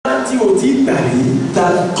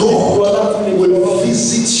that God will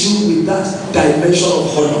visit you with that dimension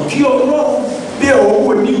of honor.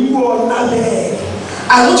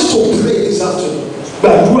 I want you to pray this afternoon.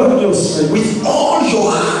 With all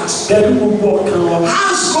your heart, ask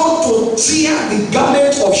God to tear the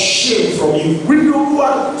garment of shame from you.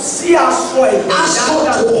 Ask God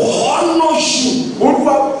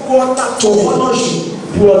to honor you.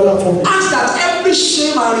 Ask that every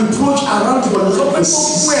shame and reproach around you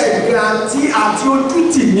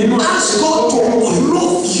ask God to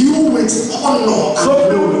clothe you with honor.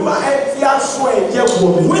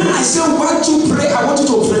 When I say want to pray, I want you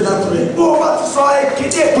to pray that prayer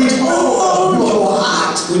with all your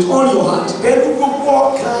heart. With all your heart.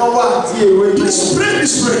 Please pray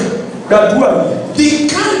this prayer. The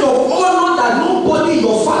kind of honor that nobody in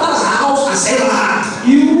your father's house has ever had.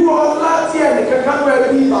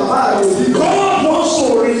 God wants to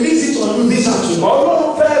release it on you this afternoon.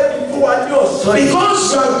 Because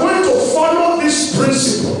you are going to follow this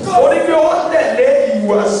principle.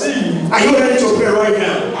 Are you ready to pray right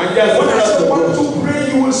now? When I say want to pray,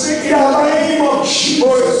 you will say in the name of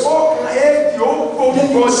Jesus.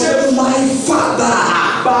 You say, my Father,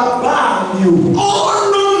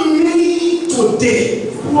 honor me today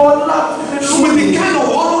with the kind of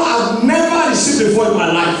honor I've never received before in my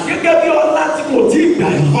life.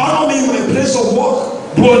 Honor me in my place of work,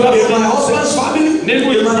 in my husband's family,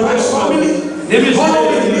 in my wife's family. Honor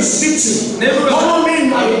me in this city. Honor me in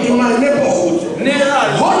my neighborhood.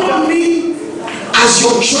 Honor me as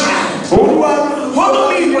your child. Honor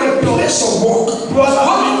me in my place of work.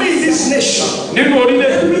 Honor me in this nation.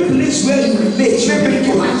 Every place where you relate,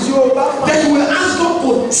 that you will ask God to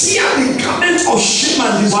tear the garment of shame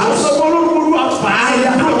and disgrace.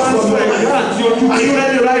 Are you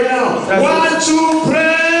ready right now? 1, 2,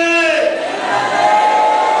 pray.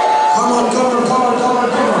 Come on.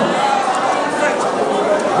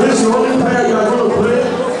 This is the only prayer you are going to pray.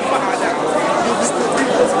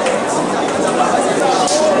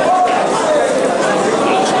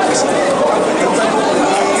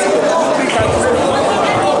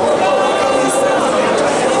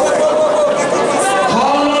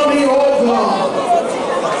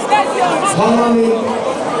 Honor me.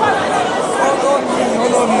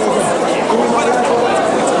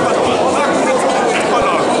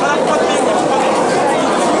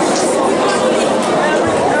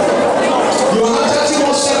 You have 30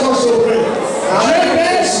 more seconds to pray.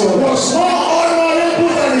 James was more honorable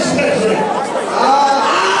than his brethren.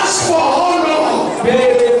 Ask for honor.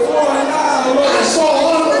 Ask for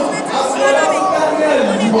honor.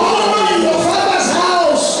 Honor in your father's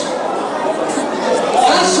house.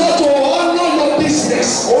 Ask God to honor your business.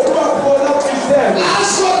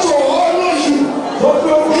 Ask God to honor you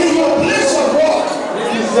in your place of work.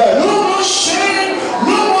 No more shame,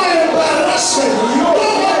 no more embarrassment, no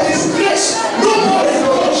more disgrace, no more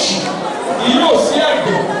reproach.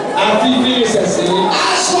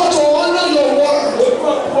 Ask God to honor your work.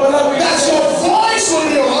 That your voice will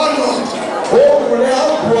be honored.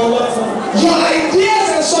 Your ideas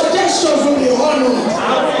and suggestions will be honored.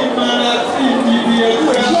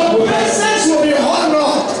 Your presence will be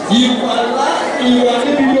honored.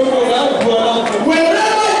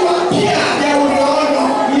 Wherever you appear, there will be honor.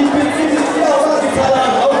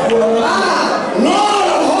 Lord,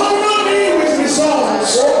 honor me with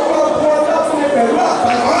results.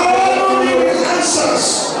 Honor me with answers.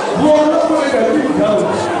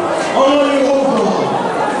 Honor me, oh God.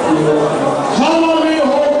 Honor me,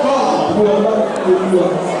 oh God.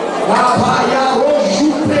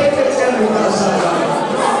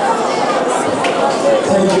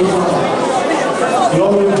 Thank you, Father.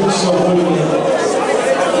 Glory to your holy name.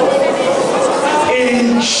 In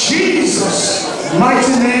Jesus'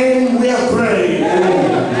 mighty name we are praying.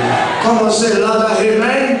 Come on, say louder,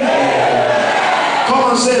 amen. Come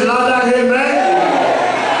on, say louder, amen.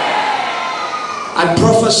 I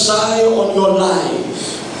prophesy on your life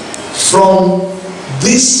from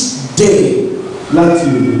this day. Let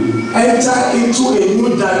you enter into a new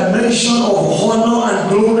dimension of honor and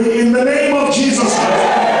glory in the name of Jesus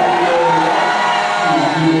Christ.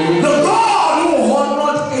 The God who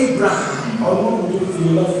honored Abraham,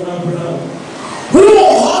 who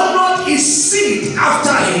honored his seed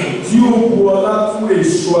after him,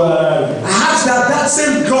 I ask that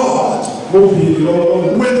same God will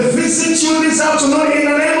visit you this afternoon in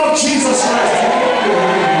the name of Jesus Christ.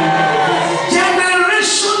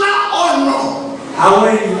 Generational honor.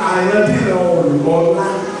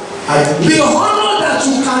 The honor that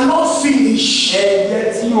you cannot finish,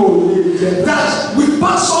 that will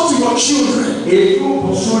pass on to your children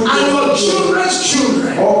and your children's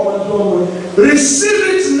children. Receive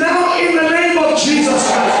it now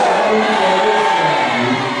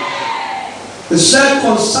He said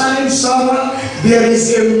concerning someone, there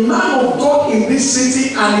is a man of God in this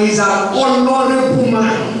city and he is an honorable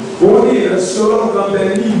man.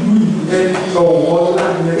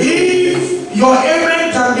 If your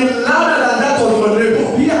amen can be louder than that of your neighbor,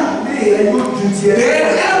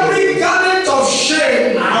 then every garment of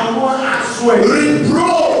shame,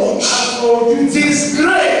 reproach,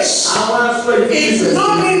 disgrace,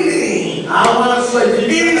 ignominy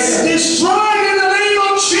is destroyed in the name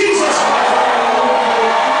of Jesus.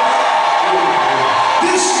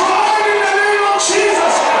 Destroyed in the name of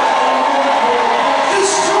Jesus.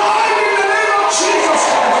 Destroyed in the name of Jesus.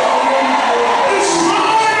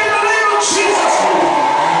 Destroyed in the name of Jesus.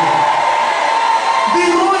 The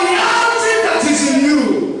royalty that is in you.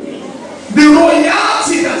 The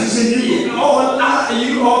royalty that is in you.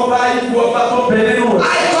 I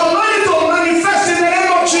command it to manifest in the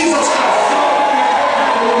name of Jesus.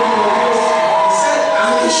 He said,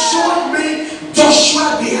 and he showed me Joshua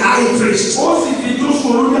the high priest standing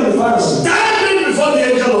before the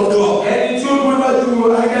angel of God. And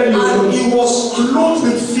he was clothed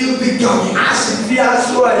with filthy garments. He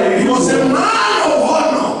was a man of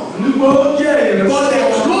honor, but they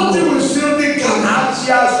clothed him with filthy garments.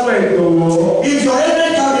 If your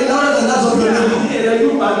amen can be louder than that of your neighbor,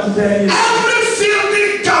 every filthy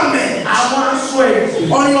garment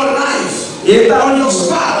on your life, on your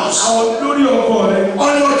spouse, on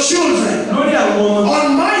your children,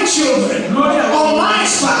 on my children, on my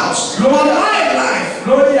spouse, on my life,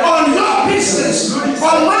 on your business,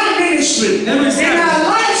 on my ministry, in our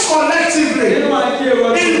lives collectively,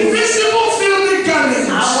 invisible filthy garments,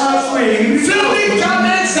 filthy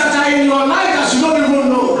garments that are in your life that you don't even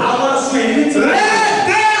know. Let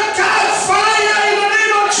them catch fire in the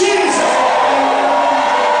name of Jesus.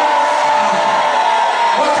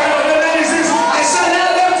 What kind of amen is this? I said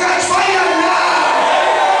let them catch fire now.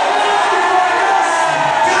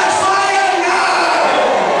 Catch fire now.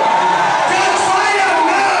 Catch fire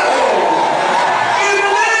now. In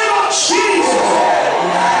the name of Jesus.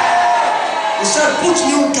 He said put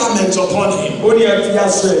new garments upon him. Put a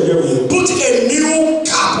new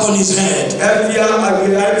cap on his head.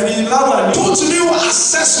 Put new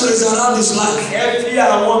accessories around his life.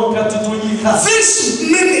 This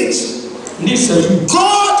minute,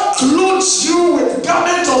 God clothes you with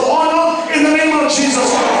garment of honor in the name of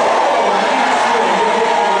Jesus.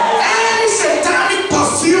 Any satanic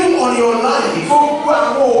perfume on your life,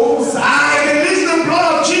 I release the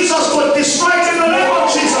blood of Jesus to destroy it in the name of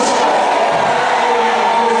Jesus.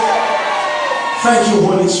 Thank you,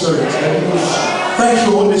 Holy Spirit. Thank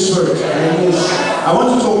you, Holy Spirit. I want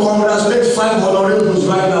you to congratulate 5 honorables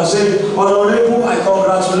right now. Say, honorable, I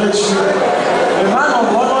congratulate you. The man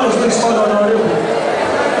of honor is called honorable.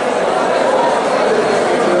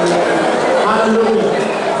 Hallelujah.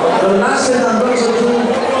 The last thing I'm going to do,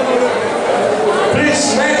 please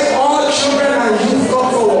let all children and youth come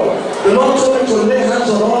forward. The Lord told me to lay hands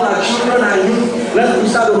on all our children and youth. Let them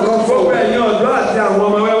start to come forward.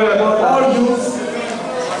 All youth,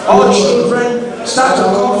 all children, start to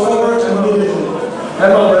come forward immediately.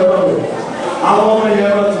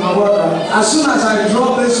 As soon as I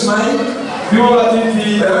drop this mic,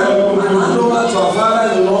 and hand over to our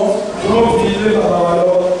Father-in-law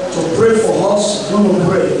to pray for us. We will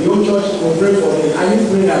pray. The whole church will pray for me. I need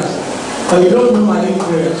prayers. But you don't know I need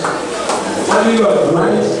prayers.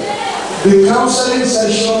 Right? The counseling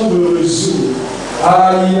session will resume.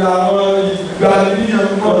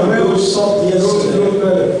 We will stop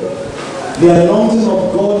yesterday. The anointing of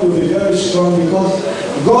God will be very strong because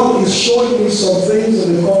God is showing me some things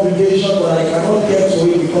in the congregation, but I cannot get to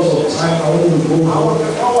it because of time. I want to go out.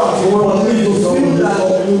 But if you feel that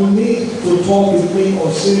you need to talk with me or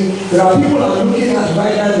see, there are people I'm looking at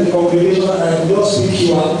right now in the congregation and I can just speak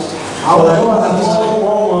you out. I don't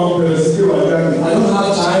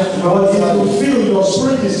have time. But if you feel your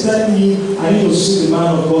spirit is telling you, I need to see the man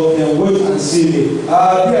of God, then wait and see him.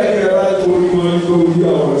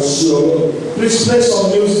 Please play some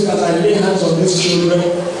music as I lay hands on these children.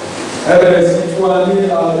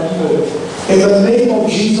 In the name of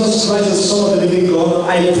Jesus Christ, the Son of the living God,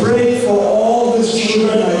 I pray for all these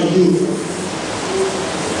children and youth.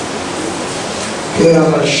 Lay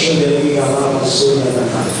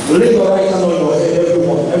your right hand on your head,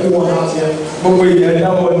 everyone out here.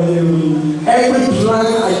 Every plan,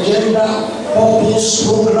 agenda, purpose,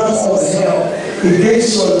 program of hell against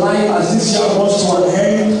your life as this year comes to an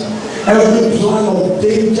end, every plan of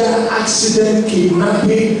danger, accident,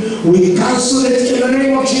 kidnapping, we cancel it in the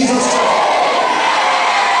name of Jesus.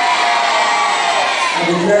 I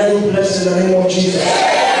declare you blessed in the name of Jesus.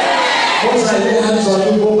 Once I lay hands on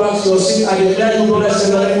you, go back to your seat. I declare you blessed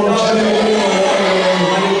in the name of Jesus.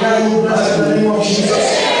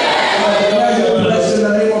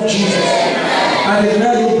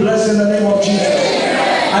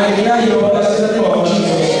 declare you blessed in the name of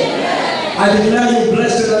Jesus. I declare you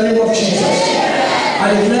blessed in the name of Jesus.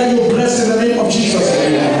 I declare you blessed in the name of Jesus.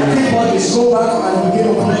 Everybody go back and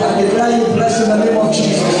begin to pray. I declare you blessed in the name of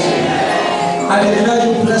Jesus. I declare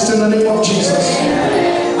you blessed in the name of Jesus.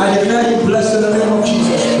 I declare you blessed in the name of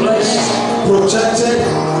Jesus. Blessed, protected.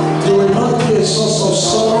 You will not be a source of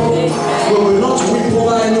sorrow. You will not weep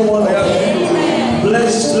over anyone of you.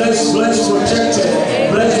 Blessed, blessed, blessed,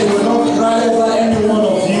 protected. Blessed, you will not cry over any one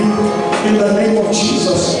of you. In the name of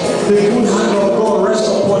Jesus. The good